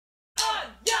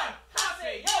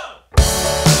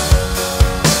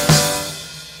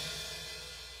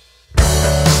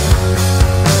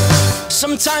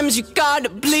Sometimes you gotta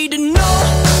bleed to know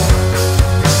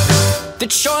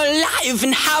that you're alive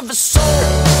and have a soul.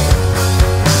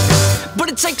 But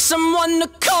it takes someone to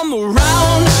come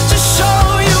around to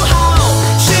show you how.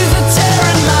 She's the tear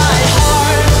in my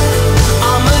heart.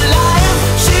 I'm alive.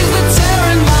 She's the tear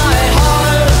in my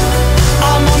heart.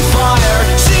 I'm on fire.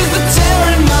 She's the tear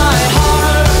in my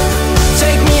heart.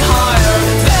 Take me higher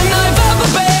than I've ever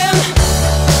been.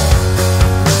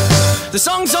 The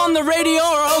songs on the radio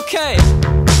are okay,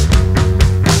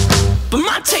 but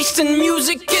my taste in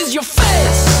music is your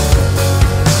face.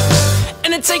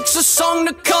 And it takes a song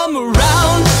to come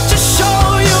around to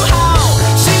show you how.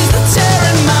 She's the tear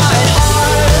in my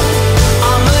heart.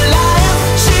 I'm alive.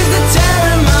 She's the tear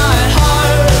in my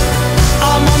heart.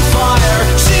 I'm on fire.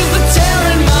 She's the tear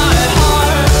in my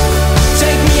heart.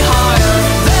 Take me higher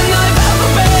than I've ever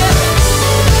been.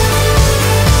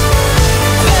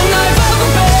 Than I've ever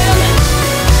been.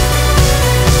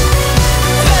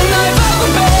 Than I've ever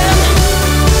been.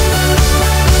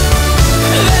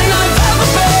 Than I've ever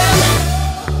been.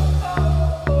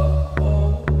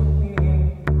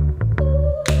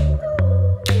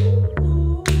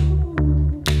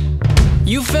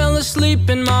 You fell asleep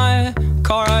in my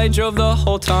car, I drove the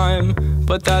whole time.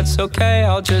 But that's okay,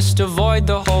 I'll just avoid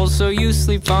the holes so you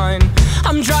sleep fine.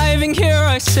 I'm driving here,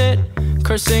 I sit,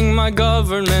 cursing my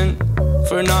government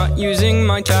for not using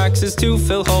my taxes to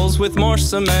fill holes with more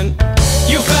cement.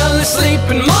 You fell asleep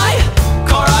in my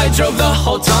car, I drove the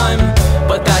whole time.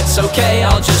 But that's okay,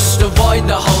 I'll just avoid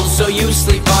the holes so you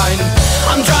sleep fine.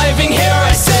 I'm driving here,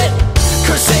 I sit,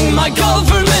 cursing my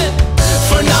government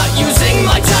for not using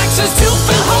my taxes to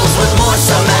fill holes with more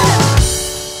cement.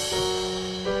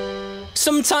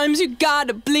 Sometimes you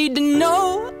gotta bleed to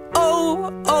know,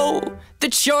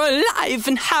 that you're alive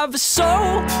and have a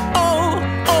soul,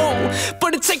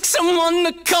 but it takes someone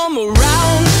to come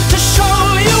around to show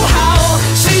you how.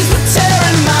 She's the tear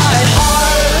in my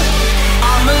heart.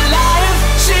 I'm alive.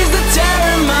 She's the tear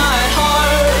in my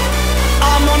heart.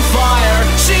 I'm on fire.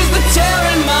 She's the tear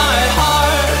in my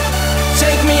heart.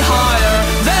 Take me higher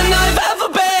than I've ever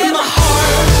been. My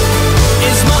heart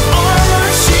is my armor.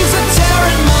 She's a tear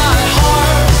in my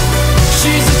heart.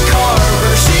 She's a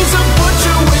carver. She's a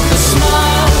butcher with a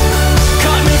smile.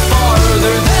 Cut me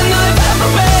farther than I've ever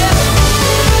been.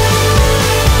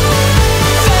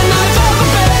 Than I've ever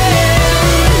been.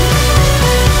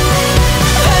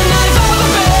 Than I've ever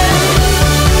been.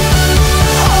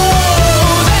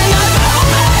 Oh, than I've ever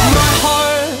been. My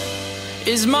heart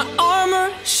is my armor.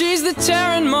 She's the tear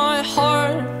in my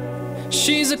heart.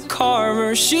 She's a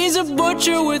carver. She's a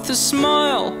butcher with a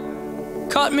smile.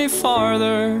 Cut me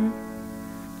farther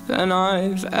than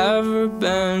I've ever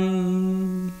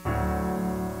been.